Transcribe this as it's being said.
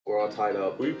all tied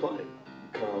up. Who are you playing?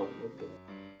 What the?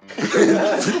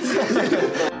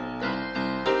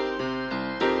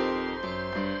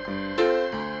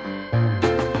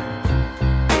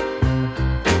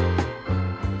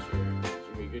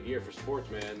 Good year for sports,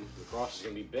 man. Lacrosse is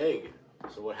gonna be big.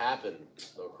 So what happened?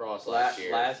 Lacrosse last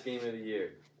year. Last game of the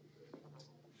year.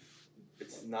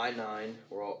 It's 9-9.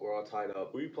 We're all tied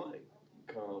up. Who are you playing?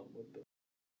 What the?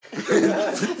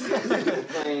 We're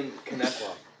playing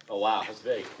Knierem. Oh wow, that's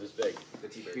big. That's big.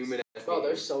 It's a humid ass Bro, game.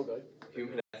 they're so good.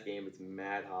 Humid ass game. It's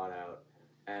mad hot out,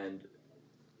 and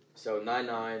so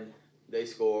 9-9. They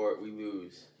score, we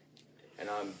lose, and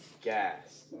I'm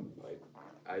gassed. Like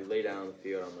I lay down on the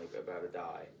field. I'm like about to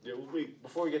die. Yeah, wait,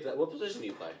 before we get to that, what position do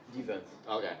you play? Defense.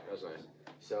 Okay, that's nice.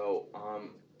 So I'm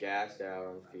gassed out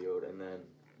on the field, and then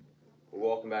we're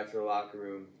walking back to the locker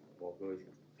room, walking with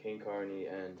Kane Carney,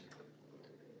 and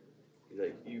he's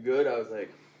like, "You good?" I was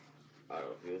like, "I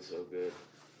don't feel so good."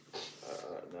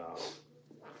 No.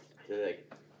 He's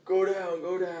like, "Go down,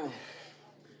 go down."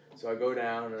 So I go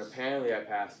down, and apparently I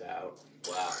passed out.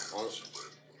 Wow.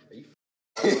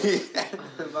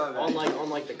 On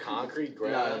like the concrete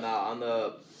ground.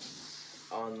 No,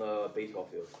 on the baseball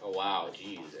field. Oh wow,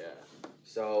 jeez, yeah.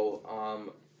 So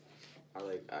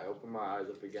I open my eyes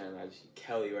up again, and I just see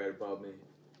Kelly right above me.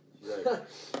 She's like,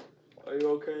 "Are you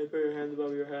okay? Put your hands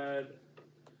above your head."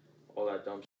 All that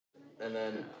dumb shit. And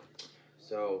then,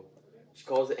 so she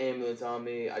calls the ambulance on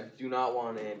me. I do not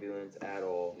want an ambulance at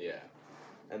all. Yeah.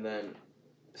 And then,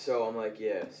 so I'm like,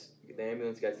 yes. The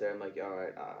ambulance gets there. I'm like, all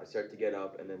right. I start to get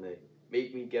up, and then they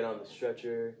make me get on the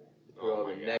stretcher, put all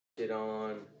the neck shit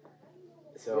on.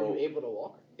 So were you able to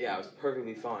walk? Yeah, I was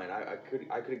perfectly fine. I could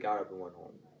have got up and went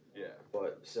home. Yeah.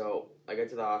 But so I get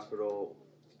to the hospital.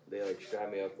 They like strap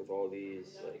me up with all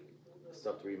these like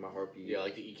stuff to read my heartbeat. Yeah,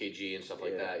 like the EKG and stuff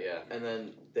like that. Yeah. And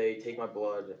then they take my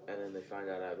blood, and then they find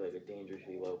out I have like a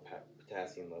dangerously low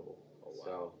potassium level. Oh, wow.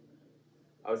 So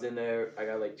I was in there. I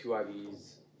got like 2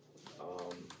 IVs,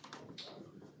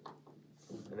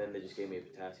 and then they just gave me a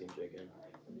potassium chicken.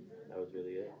 That was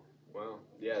really it. Wow.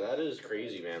 Yeah, that is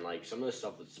crazy, man. Like some of the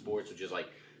stuff with sports, which is like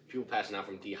people passing out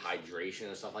from dehydration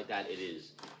and stuff like that. It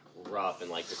is rough,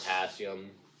 and like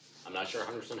potassium. I'm not sure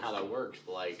 100% how that works,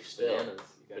 but like still.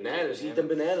 Bananas. Eat them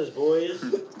bananas, boys.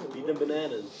 Eat them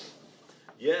bananas.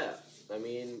 Yeah. I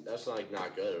mean, that's like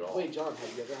not good at all. Wait, John,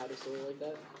 have you ever had a story like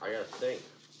that? I gotta think.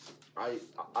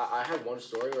 I had one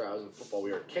story where I was in football.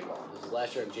 We were at kickoff. This is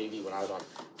last year in JV when I was on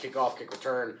kickoff, kick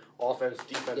return, offense,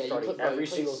 defense, starting every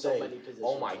single thing.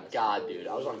 Oh my god, dude!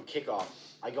 I was on kickoff.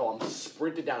 I'm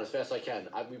sprinted down as fast as I can.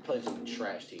 We played some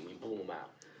trash team. We blew them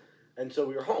out, and so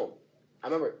we were home. I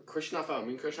remember Christian Alfaro.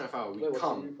 Me and Christian Alfaro. Wait, what team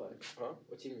are you playing? Huh?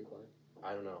 What team are you playing?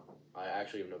 I don't know. I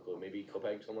actually have no clue. Maybe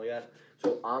Copeg, something like that.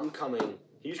 So I'm coming.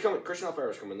 He's coming. Christian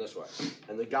Alfaro's coming this way,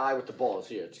 and the guy with the ball is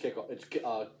here. It's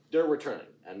kickoff. They're returning,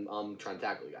 and I'm trying to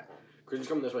tackle the guy. Christian's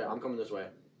coming this way. I'm coming this way.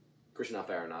 Christian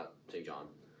Alfaro, not St. John.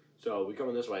 So we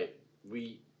coming this way.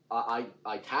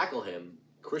 I tackle him.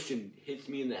 Christian hits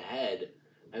me in the head,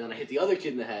 and then I hit the other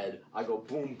kid in the head. I go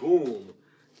boom boom,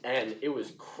 and it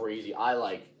was crazy.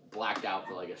 I blacked out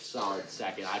for like a solid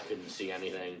second. I couldn't see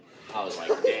anything. I was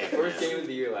like, damn. First game of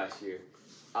the year last year.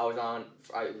 It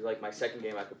was like my second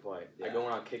game I could play. Yeah. I go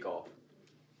in on kickoff,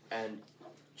 and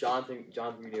John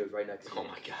Murillo was right next to me. Oh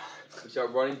my god. We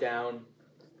start running down.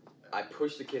 I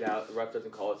push the kid out. The ref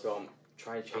doesn't call it, so I'm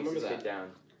trying to chase this kid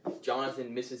down.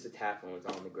 Jonathan misses the tackle and is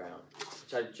on the ground. I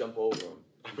try to jump over him.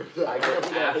 I go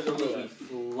absolutely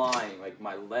flying. Like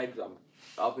my legs, I'm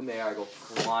up in the air. I go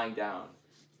flying down,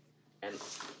 and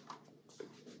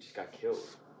just got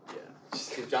killed.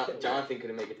 Yeah. Jonathan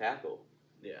couldn't make a tackle.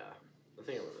 Yeah. I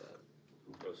think I remember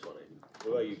that. That was funny.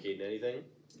 What about you, Caden? Anything?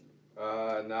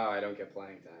 No, I don't get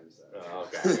playing time, so. Oh,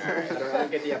 okay. All right. I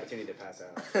don't get the opportunity to pass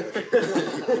out.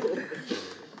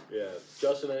 Yeah.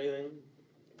 Justin, anything?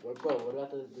 What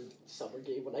about the summer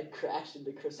game when I crashed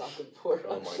into Chris Acapulco?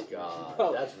 Oh my god.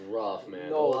 Bro. That's rough, man.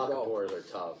 No, the bro. Acapulcos are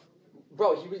tough.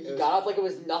 Bro, he got up like it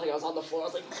was nothing. I was on the floor. I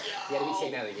was like, He had to be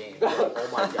taken out of the game. Oh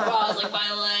my bro, I god. was like,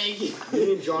 my leg.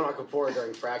 Me and John Acapulco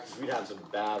during practice, we'd have some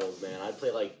battles, man. I'd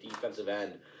play defensive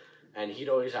end, and he'd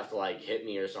always have to hit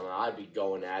me or something. I'd be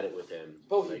going at it with him.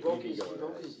 Bro, he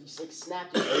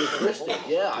snapped his wrist.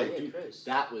 Yeah, I do. Chris.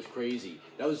 That was crazy.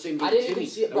 That was the same thing. I didn't even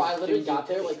see it, bro. I literally got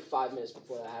there Timmy. like 5 minutes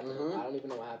before that happened. Mhm. I don't even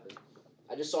know what happened.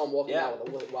 I just saw him walking out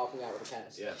with a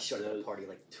cast. Yeah. He showed up at a party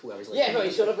 2 hours later. Yeah, no,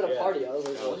 he showed up at a party. I was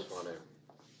like, That was funny.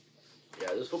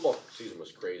 Yeah, this football season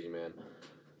was crazy, man.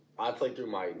 I played through,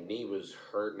 my knee was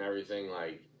hurt and everything.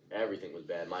 Everything was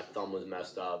bad. My thumb was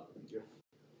messed up.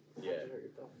 Yeah.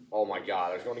 Oh my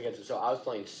God, I was going against it. So I was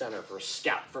playing center for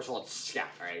scout. First of all, it's scout.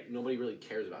 All right, nobody really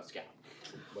cares about scout.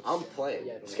 I'm playing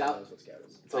Yeah, scout. knows what scout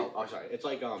is. It's like sorry, it's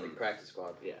like practice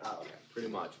squad. yeah, Oh, okay. pretty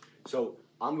much. So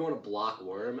I'm going to block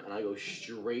Worm, and I go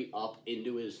straight up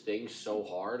into his thing so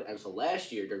hard. And so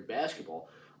last year during basketball,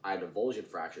 I had an avulsion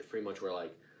fracture. It's pretty much where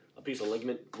like a piece of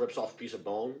ligament rips off a piece of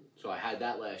bone. So I had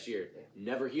that last year.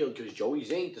 Never healed because Joey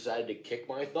Zink decided to kick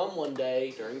my thumb one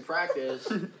day during practice.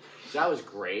 So that was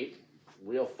great.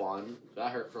 Real fun. So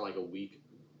that hurt for like a week.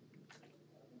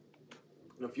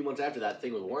 And a few months after that,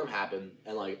 thing with Worm happened,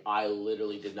 and like I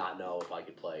literally did not know if I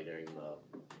could play during the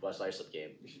West Islip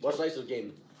game. West Islip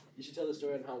game. You should tell the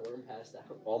story on how Worm passed out.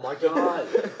 Oh my God!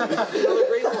 This is another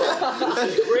great one.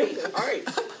 This is great. All right,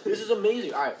 this is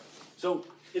amazing. All right, so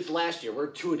it's last year. We're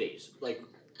 2 days, like,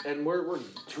 and we're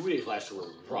 2 days last year were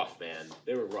rough, man.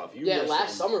 They were rough. You Yeah, missed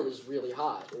last them. summer was really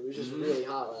hot. It was just really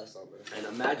hot last summer. And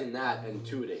imagine that in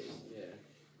 2 days. Yeah.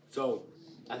 So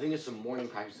I think it's some morning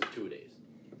practice of 2 days.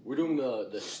 We're doing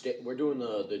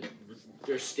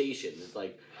their station. It's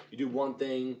like you do one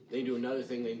thing, then you do another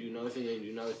thing, then you do another thing, then you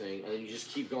do another thing, and then you just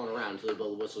keep going around until they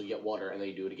blow the whistle, you get water, and then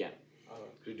you do it again.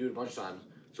 So you do it a bunch of times.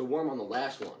 So Worm on the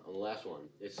last one.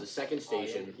 It's the second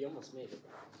station. Oh, yeah, he almost made it.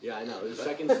 Yeah, I know. It's the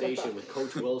second station with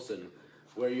Coach Wilson,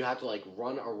 where you have to like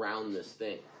run around this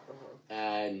thing.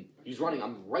 And he's running.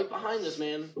 I'm right behind this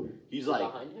man. He's like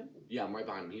behind him? Yeah, I'm right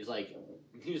behind him. He's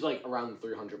like around the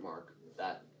 300 mark.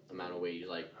 That amount of weight. He's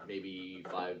like maybe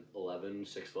 5'11",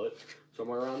 6 foot,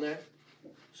 somewhere around there.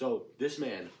 So this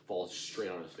man falls straight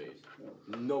on his face.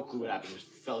 No clue what happened. He just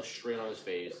fell straight on his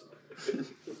face.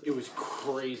 It was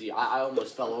crazy. I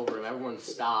almost fell over him. Everyone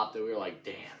stopped, and we were like,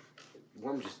 "Damn,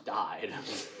 Worm just died."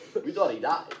 We thought he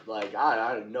died. Like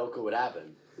I had no clue what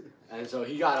happened. And so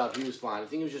he got up. He was fine. I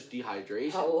think it was just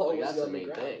dehydration. How long like, was that's he the on the main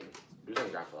ground? thing. He was on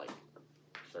the ground for like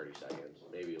 30 seconds,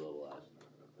 maybe a little less.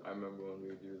 I remember when we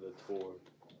would do the tour,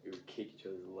 we would kick each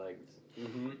other's legs,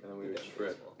 Mm-hmm. and then we would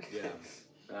trip. Yeah.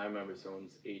 And I remember someone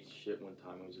ate shit one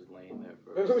time and was just laying there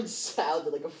for. Remember when Sal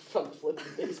did like a front flip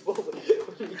in baseball?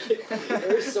 When he kicked,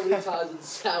 there were so many times when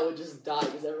Sal would just die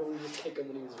because everyone would just kick him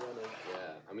when he was running. Yeah.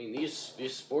 I mean, these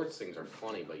sports things are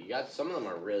funny, but you got some of them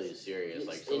are really serious.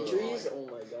 Like some Injuries? Of them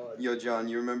Oh my god. Yo, John,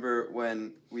 you remember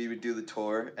when we would do the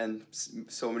tour and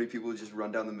so many people would just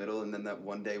run down the middle, and then that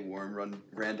one day Worm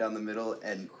ran down the middle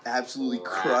and absolutely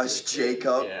crushed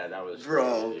Jacob? Yeah, that was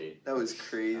Bro, crazy. that was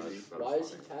crazy. Why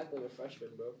is he tackling a freshman,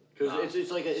 bro? Because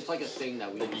it's like a thing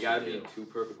that we. Like, you used gotta to be do. in two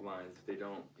perfect lines. If they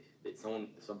don't,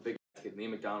 some big kid, Lee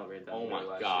McDonald, ran down Oh the my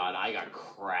middle last God, year. I got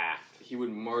cracked. He would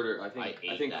murder. I I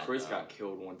ate think that, Chris though. got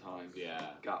killed one time. Yeah.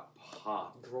 Got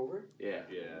popped. Grover? Yeah.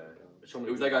 Yeah. It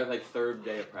was like our third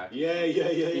day of practice. Yeah.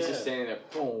 He's just standing there.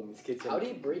 Boom. This kid's How did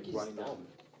he break his running thumb?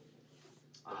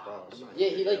 down Yeah,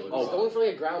 he like was Oh. going for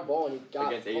like a ground ball and he got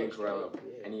against Aiden punched, Corello, right?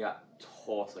 Yeah. and he got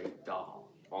tossed like a doll.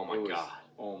 Oh my It was- God.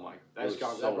 Oh my.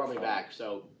 That brought me back.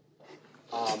 So,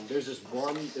 there's this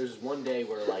one day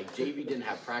where like JV didn't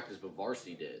have practice, but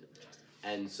varsity did,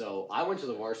 and so I went to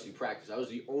the varsity practice. I was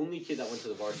the only kid that went to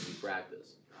the varsity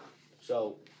practice.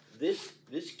 So this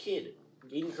kid,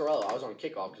 Eden Corello, I was on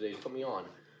kickoff because they just put me on.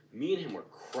 Me and him were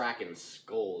cracking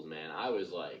skulls, man. I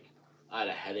was like, I had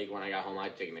a headache when I got home.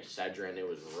 I'd taken Excedrin. It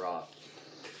was rough.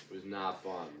 It was not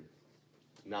fun.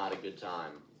 Not a good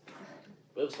time.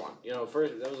 But it was fun. You know,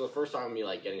 that was the first time of me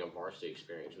like getting a varsity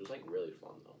experience. It was like really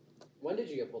fun though. When did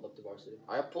you get pulled up to varsity?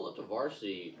 I got pulled up to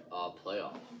varsity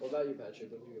playoff. What about you,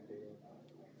 Patrick? When did you get pulled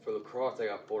up? For lacrosse, I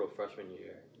got pulled up freshman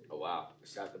year. Oh wow.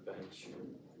 Sat the bench.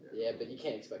 Yeah, but you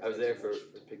can't expect. I was to there do for much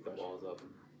to pick the freshman. balls up.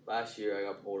 Last year I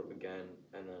got pulled up again,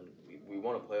 and then we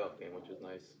won a playoff game, which was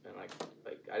nice. And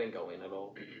I didn't go in at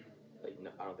all. No,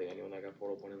 I don't think anyone that got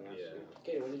pulled up went in last year.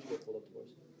 Katie, when did you get pulled up to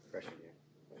varsity? Freshman year.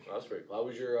 Well, that's pretty cool. How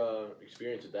was your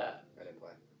experience with that? I didn't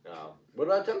play. No. What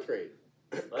about 10th grade?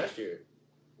 Last year?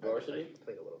 Varsity?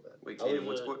 Played a little bit. Wait, How Kaden,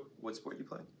 was, what sport you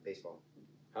play? Baseball.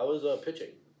 How was pitching?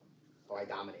 Oh, I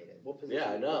dominated. What position?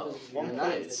 Yeah, I know. What position One you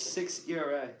night. played? 6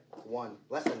 ERA.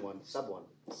 Less than one, sub one.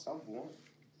 Sub one.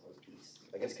 That was beast.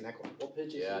 Against Connect one. What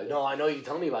pitches? Yeah, you no, I know you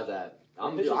tell me about that.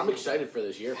 I'm excited for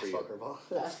this year for you. Fastball curveball.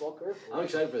 Fastball curve. I'm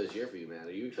excited for this year for you, man.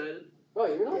 Are you excited? Bro,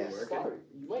 you're not Yeah. gonna start.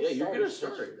 You might Yeah, you're start gonna as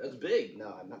start. pitcher. That's big.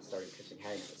 No, I'm not starting pitching.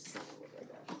 It's not gonna look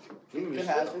like that. Could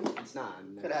happen. It's not.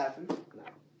 I'm Could not- happen.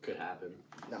 Could happen.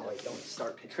 No, wait, don't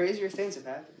start pitching. Crazier things have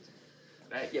happened.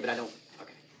 Hey. Yeah, but I don't.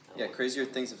 Okay. Yeah, crazier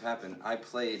things have happened. I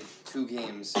played 2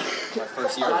 games my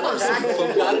first year of Got a varsity tackle.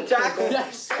 football. Got a tackle.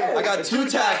 Yes. I got 2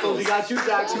 tackles. You got 2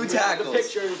 tackles. Two We got tackles. The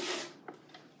pictures.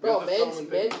 Bro, Got the thumb and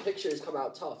man's pictures come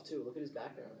out tough too. Look at his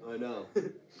background. I know.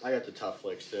 I got the tough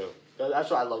flicks too. That's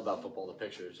what I love about football, the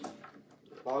pictures.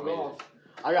 Log Amazing. off.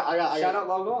 I got. Shout out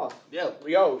log off. Yeah,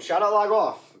 yo, shout out log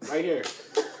off right here.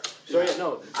 So yeah,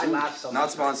 no, I laugh so much. Not when I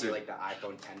see, sponsored. like the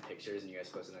iPhone 10 pictures and you guys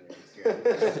post it on your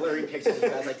Instagram. Like, blurry pictures of you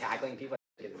guys like tackling people.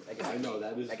 I know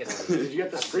that is. I guess Did you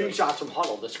get the screenshots from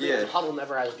Huddle? The screen Yeah. Huddle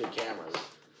never has good cameras.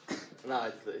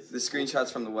 No, it's The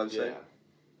screenshots from the website. Yeah.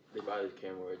 They buy this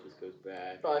camera where it just goes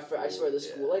back. Bro, I swear, the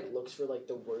Yeah. school like looks for like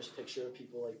the worst picture of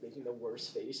people like making the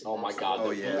worst face. And Oh my that's the god. one.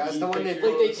 Oh, yeah. That's the one they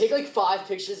like. They take like 5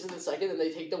 pictures in a second, and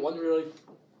they take the one where like,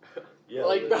 Yeah,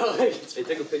 like bro, like. It's, they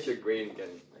took a picture of Green again.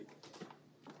 Like,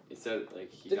 it said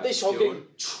like he did got they show him killed. getting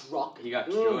truck? He got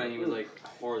killed and he was like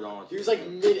horizontal. He was like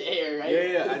mid-air, right?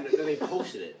 Yeah, and then they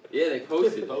posted it. Yeah, they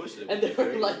posted it. And they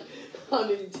were like,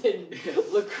 Huntington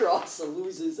lacrosse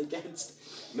loses against.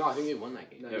 No, I think they won that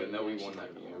game. Yeah, but no, we won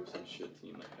that game. Some shit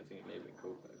team. Like I think it may have been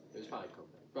Kobe. It was probably Cope.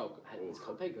 Bro, is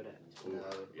Cope good at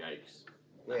it? Yikes.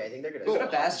 Wait, I think they're good Bro,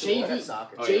 at basketball. They're JV good at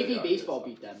soccer. Oh, yeah, JV yeah, baseball yeah.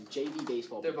 beat them. JV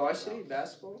baseball. The beat them. varsity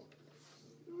basketball?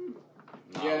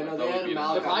 Yeah, no, they had beat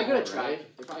Malachi They're probably good at Moore, track.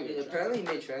 right? They're probably Yeah, good at track. apparently he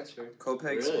made transfer.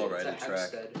 Kopeg's Really? alright To at track.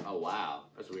 Hempstead. Oh wow,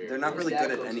 that's weird. They're not His really dad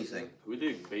good at coaches anything. Who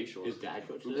did Bayshore? His dad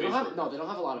coached They don't have they don't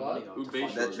have a lot of money though. Who to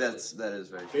fund Bayshore? it. That is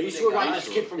very true. Bayshore got They this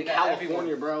got- kid from they got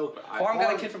California, bro. Farm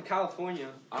got a kid from California.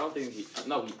 I don't think he.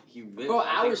 No, he lived. Bro, I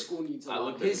our think- school needs a I lot.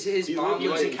 looked His He mom lived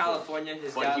lives in in- California.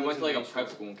 His But dad he lives went to like in a prep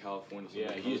school in California. So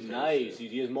Yeah, he he's knows that nice.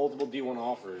 shit. He has multiple D1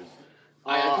 offers.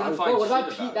 I couldn't find Bro, what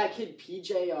about shit about that it. kid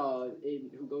PJ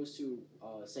who goes to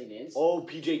St. Anne's? Oh,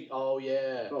 PJ. Oh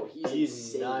yeah. Bro, he's He's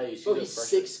insane. nice. Bro, He's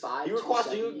he's a freshman. 6'5". You were class.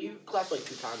 270. You classed like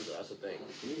 2 times though. That's the thing.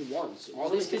 Maybe once. All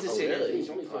these kids are are Oh, St. really? He's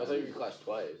only Oh, I thought you were classed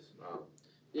twice. Oh.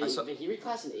 Yeah, I saw- he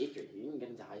reclassed in 8th grade. He didn't even get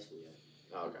into high school yet.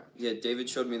 Oh, okay. Yeah, David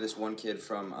showed me this one kid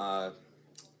from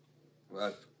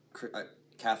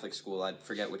Catholic school. I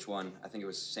forget which one. I think it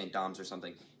was St. Dom's or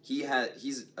something.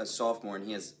 He's a sophomore and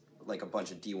he has like a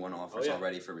bunch of D1 offers yeah.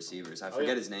 already for receivers. I Oh, forget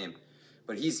yeah. his name,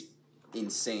 but he's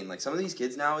insane. Like some of these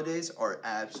kids nowadays are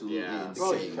absolutely Yeah.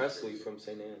 Bro, insane. Presley from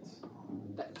St. Anne's.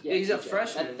 Yeah, he's a PJ.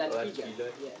 freshman. That's Oh, that's PJ.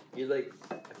 PJ? Yeah. He's like,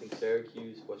 I think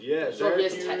Syracuse. West Yeah, Virginia.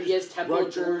 So Syracuse, he has Temple,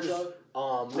 Rutgers, Georgia.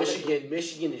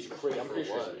 Michigan is crazy. I'm pretty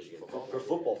sure it's Michigan for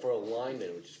football for a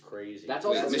lineman, which is crazy. That's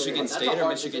Wait, also Michigan that's State a or hard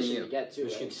Michigan position U? to get too,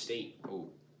 Michigan right? State. Oh,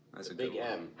 that's a Big good one.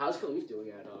 M. How's Khalif doing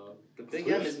at? The big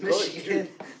M is Good. Michigan.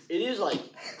 It is like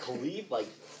Khalif, like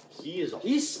he is a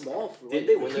He's small for Did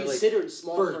they- when he's they're, like, considered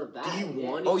small for for that.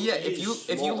 D1. Oh yeah, He if is you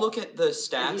small. look at the Yeah.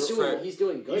 stats He's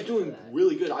doing good. He's doing for that.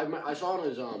 really good. I saw on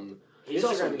his He's Instagram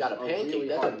also he got a a pancake. really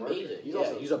That's hard worker. amazing. He's Yeah,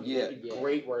 also- he's a Yeah.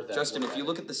 great worth. Justin, if you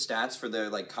look at the stats for their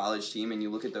like college team and you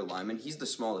look at their linemen, he's the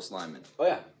smallest lineman. oh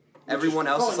yeah, Everyone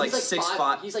else Bro, is like he's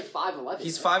 6'5". He's like 5'11".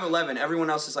 He's 5'11". Everyone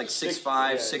else is like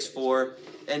 6'5", yeah. 6'4",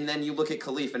 and then you look at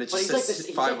Khalif and it But just he's like, says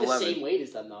he's like the 5'11". same weight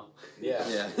as them though. yeah.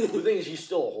 Yeah. The thing is, he's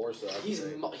still a horse though. I He's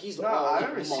think. he's No, I've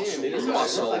never seen him. He He's doesn't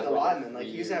muscle. look like a lineman. Like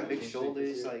Yeah. he doesn't have big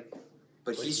shoulders. Like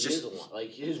But Like, he's he just is a lot.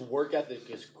 Like his work ethic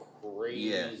is crazy.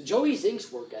 Yeah. Joey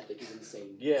Zink's work ethic is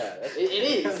insane. Yeah, that's- It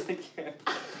is. the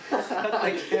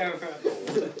camera.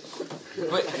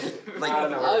 but like I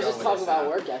don't know. I was just Going talking is about that.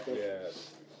 work ethic. Yeah.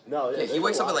 No, yeah, he there's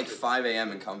wakes a up at lot like of 5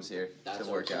 a.m. and comes here That's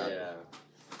to work okay. out.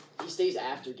 Yeah, He stays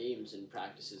after games and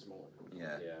practices more.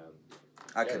 Yeah, yeah,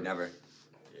 I could never.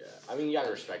 yeah. I mean, you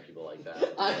gotta respect people like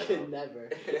that. I you could know? never.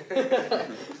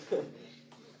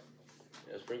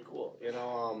 It's pretty cool. You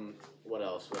know, what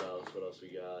else? What else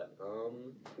we got?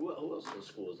 Who else in the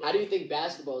school is How do you think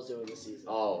basketball is doing this season?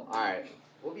 Oh, all right.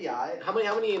 We'll be alright. How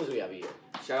many games do we have a year?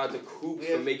 Shout out to Coop We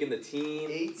for have making the team.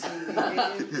 18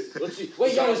 games. Let's see.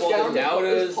 Wait, yo, Shout is out to Down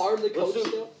doubters. is Parm the Let's coach do-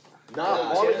 still?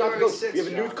 Nah, January Marvin's not the coach. 6th, We have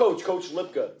a new John. coach, Coach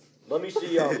Lipka. Let me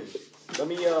see. let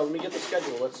me get the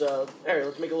schedule. Let's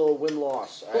make a little win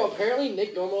loss. Well, apparently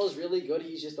Nick Normal is really good.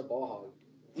 He's just a ball hog.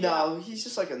 No, he's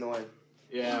just like annoying.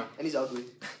 Yeah. And he's ugly.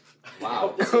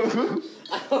 Wow. I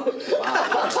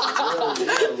Wow.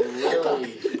 don't-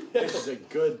 Really. This is a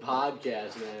good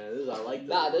podcast, man. I like this.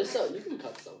 Nah, there's some. You can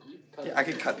cut some. You can cut Yeah, it. I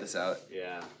could cut this out.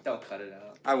 Yeah. Don't cut it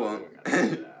out. I won't.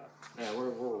 Yeah, we're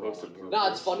rolling.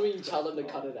 Nah, it's fun when you tell them to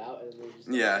cut it out and we're just.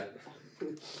 Yeah.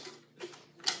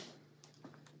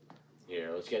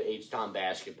 Here, let's get H-Town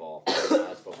basketball.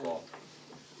 That's football.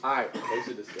 All right.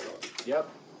 Posted this girl. Yep.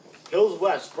 Hills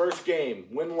West, first game.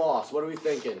 Win-loss. What are we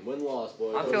thinking? Win-loss,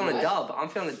 boys. I'm What feeling do a we- dub. I'm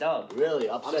feeling a dub. Really?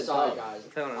 I'm Upset sorry, dub. guys.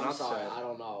 I'm feeling an I'm upset. sorry. I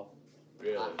don't know.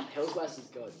 Really? Hills West is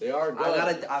good. They are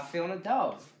good. I'm feeling a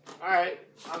dub. All right.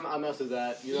 I'm mess with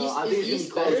that. You know, East- I think is it's gonna East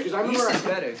be close better? because I East remember. is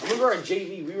better. I remember at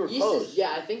JV we were East close. is,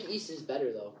 yeah, I think East is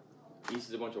better though. East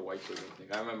is a bunch of white kids, I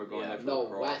think. I remember going Yeah. there for No,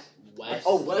 lacrosse. West.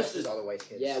 Oh, West is. all the white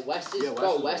kids. Yeah, West is. Yeah, West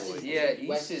no, is West the is. way. Yeah, East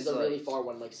West is is a like- really far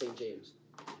one, like St. James.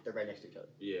 They're right next to each other.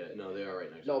 Yeah, no, they are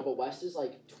right next. No, but West is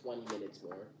like 20 minutes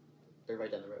more. They're right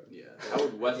down the road. Yeah.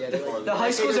 Howard West Yeah, they're before like- The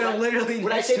high schools are literally.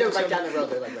 When I next say to they're each right other. down the road,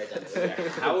 they're like right down the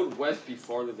road. Howard West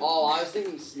before the. Oh, I was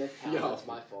thinking Smithtown. Yo. That's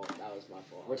my fault. That was my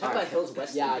fault. We're talking about Hills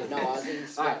West. Yeah, I know. I was thinking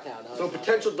Alright, Smithtown. That So was my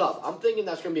potential fault. dub. I'm thinking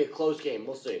that's gonna be a close game.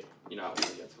 We'll see. You know how we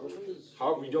against Which Harvard. one is?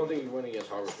 Harvard, you don't think you're winning against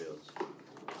Harvard Fields?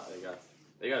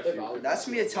 They got a They're few. valid. That's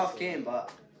gonna be a tough game,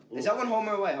 but is that one home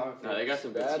or away, Harvard? No, they got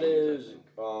some good That teams, is, I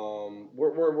think.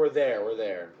 we're there. We're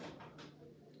there.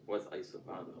 What's Islip?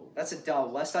 I don't know. That's a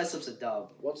dub. West Islip's a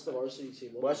dub. What's the varsity team?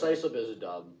 West Islip is a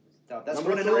dub. Dub. That's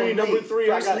Number 1-0 three, in number league. three,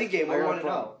 I First got- league game. I We're got a 1-0.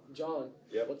 problem. John.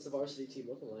 Yep. What's the varsity team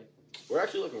looking like? We're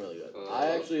actually looking really good. Uh, I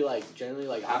actually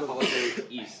generally Half I'm of a, us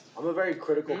East. I'm a very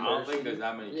critical I person. don't think there's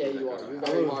that many. Yeah, teams you that are. go You're to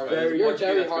very I'm hard. very- You're one team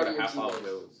very that's hard go on to your Half Hollow team.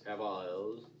 Hills, Have all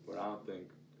those. but I don't think.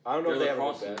 I don't know if they They're have a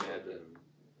lacrosse bad team, record.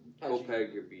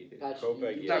 Copeg, you're beating.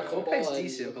 Kopek, Yeah, yeah. Kopek's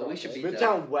decent, but we should beat them.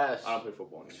 Smithtown West. I don't play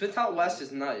football anymore. Smithtown West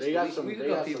is nice. They but got we, some- we could they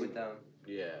got compete some- with them.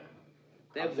 Yeah.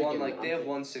 They I'm have thinking- they have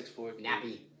 1-6-4.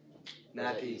 Nappy.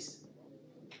 Nappy.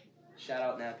 Shout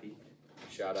out Nappy.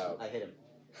 Shout out. I hit him.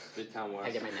 Midtown I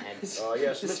West. get him in the head. Oh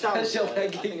yeah, Smithtown. Special I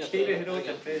leg think that's game a- hit him with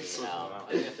I the think that's fist. an L.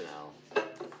 I think that's an L.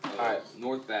 Alright,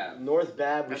 North Bab. North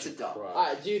Bab. We That's a should dub. cry.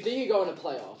 Alright, do you think you're going to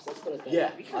playoffs? Let's put it there.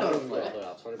 Yeah, We can I go to think we're play.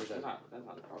 playoffs. 100%. That's not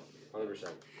the problem. 100%.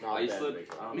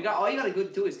 Islip. I don't We know. got all you gotta go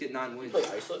do is get 9 You wins. played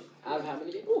Islip? Out of how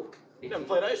many games? Ooh. You never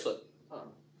played Islip.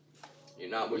 You're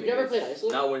not You've winning. never against- played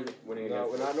Iceland? Not winning No,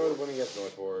 against. we're not winning against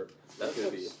Northport. That's gonna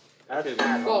be. That's Okay.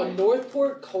 bad. Oh,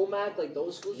 Northport, Comac, like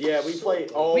those schools? Yeah, are we so played.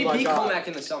 good. Oh We my beat god. Comac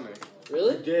in the summer. We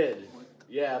Really? did.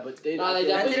 Yeah, but they. Nah, they That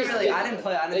definitely didn't just really. I didn't- didn't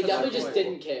play. I They didn't definitely play just that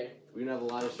didn't care. We didn't have a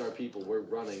lot of star people. We're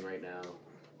running right now.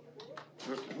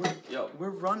 Yo, We're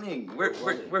running. We're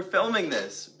We're running. we're filming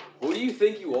this. who do you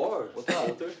think you are? What's up,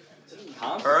 Walter?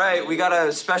 Tom? All right, we got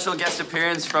a special guest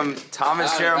appearance from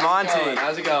Thomas Geramonte.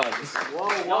 How's it going?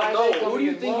 Whoa, No, who do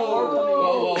you think you are?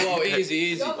 Whoa, whoa, whoa, easy,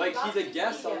 easy. Like he's a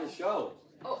guest on the show.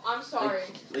 Oh, I'm sorry.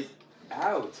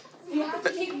 Out. You have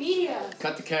to take media.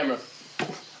 Cut the camera.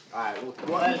 Alright,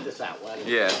 we'll edit this out. We'll edit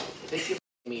Yeah. Take your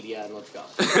media and let's go.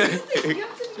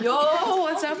 Yo,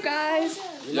 what's up, guys?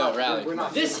 Yo, rally. We're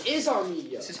not. This is our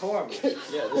media. This is horrible. Yeah,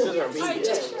 this is our Alright, media.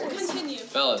 just continue.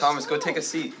 Fellas. Thomas, go take a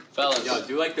seat. Fellas. Yo,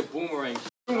 do like the boomerang.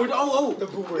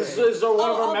 This is one of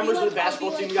Oh, our I'll members be of the like-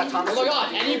 basketball I'll be team. We got like- Thomas. Oh my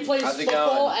god, and he plays How's it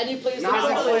football, going? and he plays Nah, I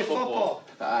football. play football.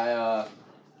 I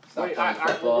stopped playing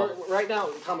football. Right now,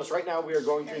 Thomas. Right now, we are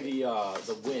going through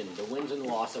the wins and the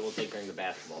loss that we'll take during the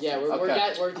basketball. Yeah, we're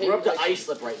Okay. taking We're up to pictures.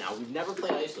 Islip right now. We've never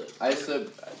played Islip. I used to,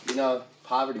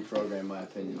 poverty program, in my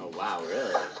opinion. Oh wow,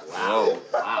 really? Whoa.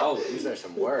 Wow. Oh. These are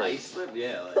some words. Islip,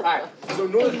 yeah. All right. So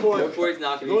Northport. Northport's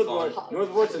not gonna be fun.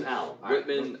 Northport's an L. All right.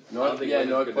 Whitman.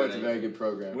 Northport's a very good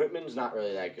program. Whitman's not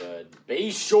really that good.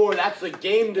 Bayshore, that's the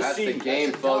game to That's see. the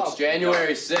game, That's a folks. dub.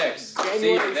 January 6th.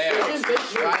 See you January there. 6th.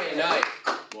 Friday night.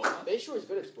 Bayshore is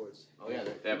good at sports. Oh yeah.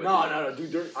 Yeah, but No,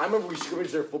 dude. I remember we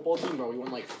scrimmaged their football team, bro. We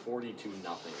won like 42-0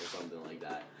 or something like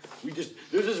that.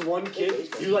 There's this one kid.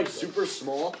 He was like super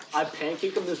small. I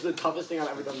pancaked him. This is the toughest thing I've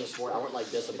ever done in the sport. I went like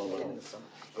this above him.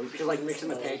 Because like mixing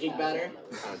the pancake batter,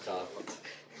 kind of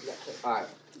tough. All right.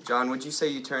 John, would you say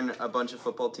you turn a bunch of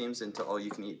football teams into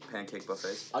all-you-can-eat pancake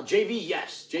buffets? JV,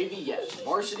 yes.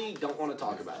 Varsity, don't want to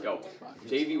talk about it. Yo,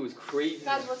 JV was crazy.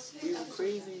 Guys, what's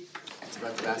Crazy. It's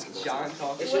about the basketball. John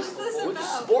talking. It's What's just, this we're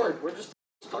just about? sport. We're just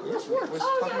talking about sports. We're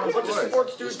talking A about bunch of sports.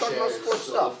 sports dudes talking about sports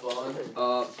stuff.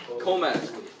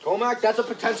 Comac. Comac, that's a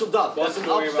potential dub. That's an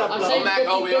Don't worry upset about I'm dub. saying Comac,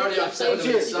 oh, we 50-50, already I'm upset saying them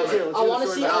in the 50-50. summer. I want to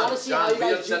see how you John, we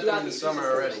guys do upset them throughout in the the summer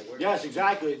season. already. Yes,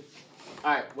 exactly.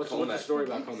 All right, what's the Comac. story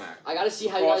about Comac? I gotta see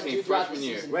how you guys Crossing do throughout the freshman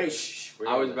year. season. Wait, shh.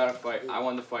 I was about to fight. I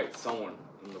wanted to fight someone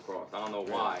in lacrosse. I don't know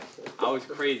why. I was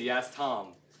crazy. Ask Tom.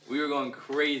 We were going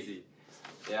crazy.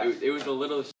 Yeah. It was a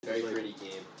little. Very pretty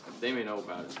game. They may know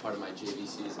about it. Part of my JV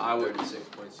season. I would-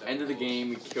 36.7 End of the goals. game,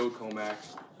 we killed Comac.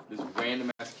 This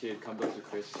random ass kid comes up to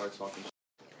Chris, starts talking shit.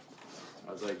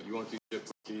 I was like, "You want to do shit,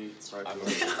 pussy?"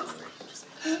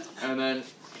 And then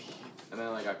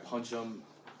like I punch him.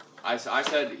 I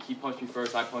said he punched me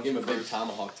first. I punched Give him him a big first.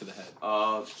 tomahawk to the head.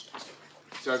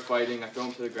 Start fighting. I throw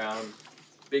him to the ground.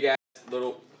 Big ass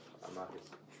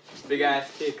big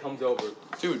ass kid comes over.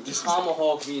 Dude, this is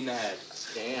Tomahawk me in the head.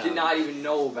 Damn. Did not even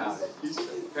know about it.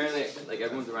 Apparently, like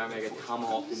everyone's around me, I get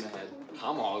tomahawked in the head.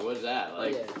 Tomahawk, what is that?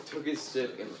 Like Yeah. took his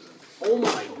stick and Oh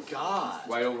my god.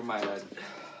 right over my head.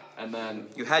 And then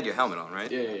You had your helmet on,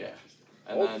 right? yeah.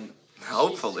 And then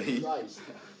Hopefully. Christ.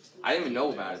 I didn't even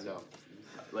know about it though.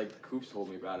 Like Coops told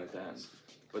me about it then.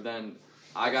 But then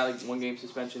I got like 1 game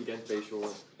suspension against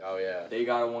Bayshore. Oh yeah. They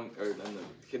got then the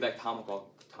kid that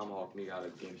tomahawked me got a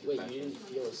game Wait, suspension. you didn't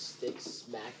feel a stick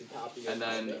smack the top of your And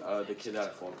then helmet? the kid that I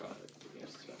fought got a game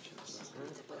suspension.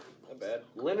 Not bad.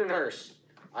 Lindenhurst.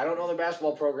 I don't know the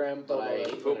basketball program, but I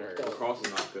hate Lindenhurst. Lacrosse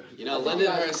is not good. You know,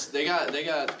 Lindenhurst, they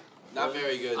got not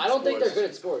very good. I don't think they're sports. good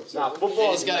at sports. Nah, football. They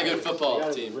just is got a good nice. football They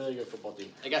got team. A really good football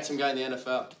team. They got some guy in the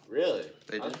NFL. Really?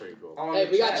 They That's did. pretty cool. Hey,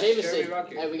 we got Jameson.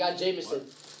 Hey, we got Jameson.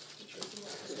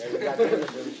 Yeah, we got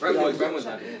Jameson. Brentwood's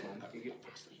not.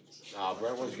 Nah,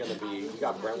 Brentwood's gonna be. We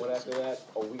got Brentwood after that.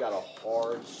 Oh, we got a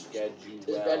hard schedule.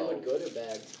 Is Brentwood good or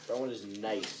bad? Brentwood is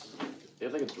nice. They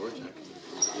have like a Georgetown.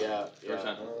 Yeah,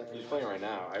 Georgetown. He's playing right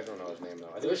now. I don't know his name though.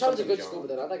 I think Georgetown's a it's good something school, but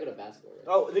they're not that good at basketball. Right?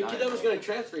 Oh, the kid that was gonna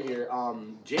transfer here,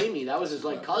 Jamie, that was his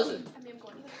like cousin.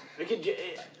 The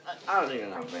kid, I don't even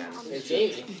know, man. It's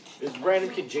Jamie. It's random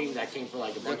kid Jamie that came for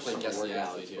like a bunch of Guess the workouts.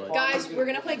 athlete, but- Guys, we're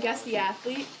gonna play Guess the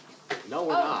Athlete. No,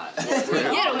 we're not.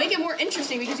 Yeah, it'll make it more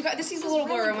interesting because you got this is a little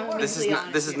blur. This is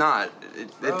not. This is not.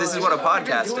 This is what a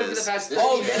podcast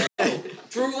is.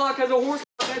 Drew Lock has a horse.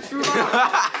 That's Drew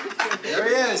Lock. There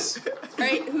he is.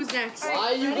 Right, who's next?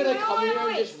 Why are you gonna come here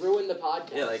and just ruin the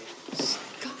podcast? Yeah, like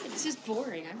God, this is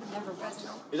boring. I've never read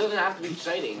it. It doesn't have to be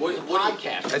exciting. What- It's a what-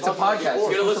 podcast. It's a podcast.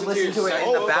 You gotta listen to to it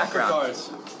yourself. in the background.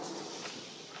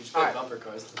 You should All play right. bumper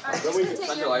cars. Then we-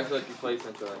 Central Islip. You play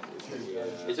Central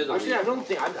Islip. It says Actually, I don't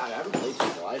think I haven't played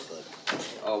Central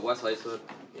Islip. West Islip.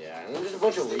 Yeah, and there's a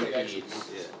bunch of repeats.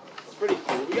 Yeah. It's pretty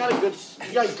cool. We got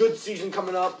a good season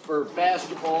coming up for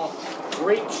basketball.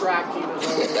 Great track team as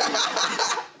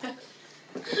always.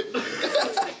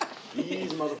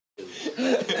 These motherfuckers.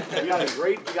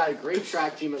 We got a great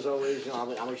track team as always. You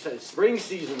know, I'm excited. Spring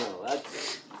season though.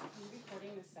 That's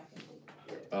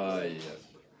Yeah.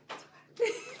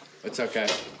 It's okay.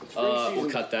 season. We'll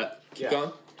cut that. Keep Yeah.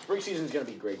 going. spring season's gonna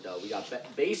be great though. We got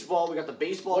baseball. We got the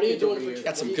baseball. What are you kids doing over for here.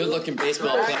 Got some good-looking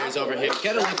baseball players over here.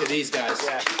 Get a look at these guys.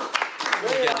 Yeah. We're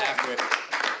getting after it.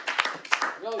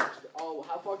 Yo,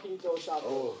 how far can you throw a shot?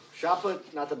 Oh, shot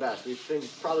put not the best. We've been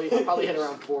probably hit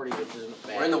around 40, which isn't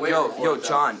bad. We're in the yo,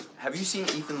 John, have you seen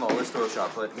Ethan Lawless throw a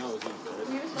shot put? No, is he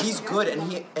good? He's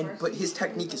good, but his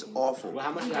technique is awful. Well,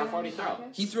 how far do you throw?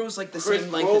 He throws like the Chris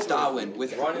same length as Grover Darwin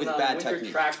with running on bad winter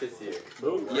technique. track this year.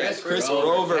 Yes, Chris Grover,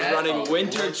 Grover yeah. running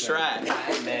winter track.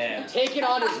 Man. Taking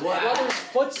on his brother's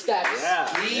footsteps.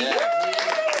 Yeah.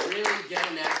 Really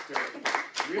getting after it.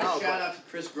 Real No, shout out to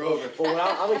Chris Grover. But what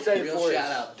I'm excited Real for is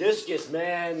shout out. discus,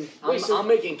 man. Wait, so I'm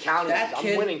making counties. That I'm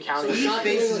kid- winning So counties. he not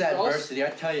doing faces lacrosse? adversity. I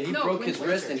tell you, he No, broke his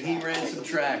winter wrist and he ran some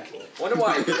track. Wonder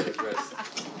why he broke his wrist.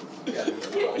 You have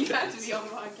to be on the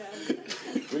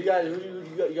podcast. Who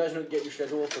you guys don't get your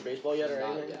schedule for baseball yet or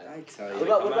Not anything? yet. I tell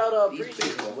What about These preseason?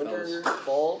 baseball Winter, fellas.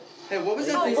 fall? Hey, what was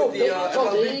that Oh, thing bro, with they- the bro, they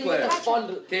MLB didn't player? even fund.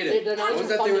 Kaden, they're not what was even that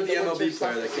thing funding with the the MLB winter player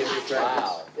stuff. that came to practice?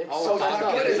 Wow. It's Oh, so talk fucked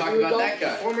about up. it. Talk We would about go- that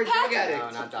guy. Former drug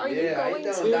addict. Are you Yeah, I going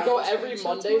know. to We would go the every show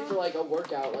Monday tomorrow? for like a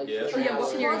workout. Like, Yeah. for Oh, yeah, what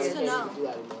hours. period We is can't it? do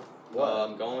that anymore.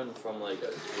 I'm going from like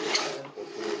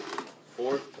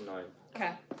 4th to 9th.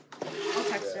 Okay. I'll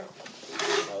text her.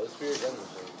 Oh, this beer's done.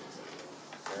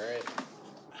 Alright.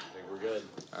 I think we're good.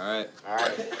 Alright.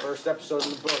 Alright. First episode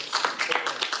in the books.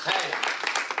 Hey,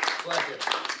 pleasure.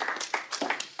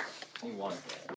 He won.